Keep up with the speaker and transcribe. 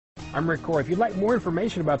I'm Rick Corey. If you'd like more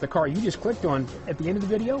information about the car you just clicked on at the end of the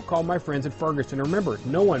video, call my friends at Ferguson. And remember,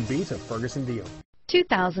 no one beats a Ferguson deal.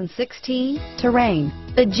 2016 Terrain.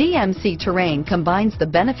 The GMC Terrain combines the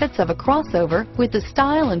benefits of a crossover with the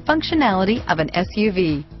style and functionality of an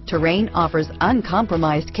SUV. Terrain offers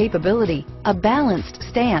uncompromised capability, a balanced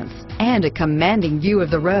stance, and a commanding view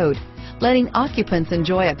of the road, letting occupants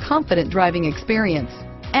enjoy a confident driving experience.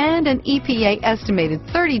 And an EPA estimated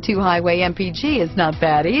 32 highway MPG is not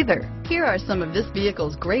bad either. Here are some of this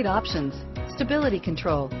vehicle's great options: stability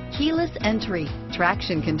control, keyless entry,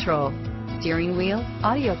 traction control, steering wheel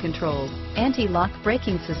audio controls, anti-lock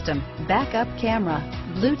braking system, backup camera,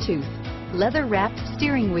 Bluetooth, leather-wrapped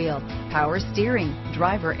steering wheel, power steering,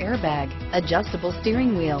 driver airbag, adjustable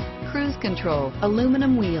steering wheel, cruise control,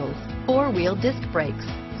 aluminum wheels, four-wheel disc brakes,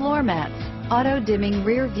 floor mats, auto-dimming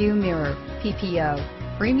rear view mirror, PPO,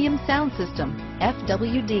 premium sound system,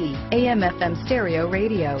 FWD, AM/FM stereo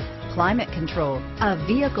radio, climate control. A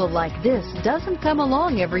vehicle like this doesn't come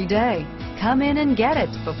along every day. Come in and get it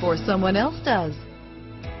before someone else does.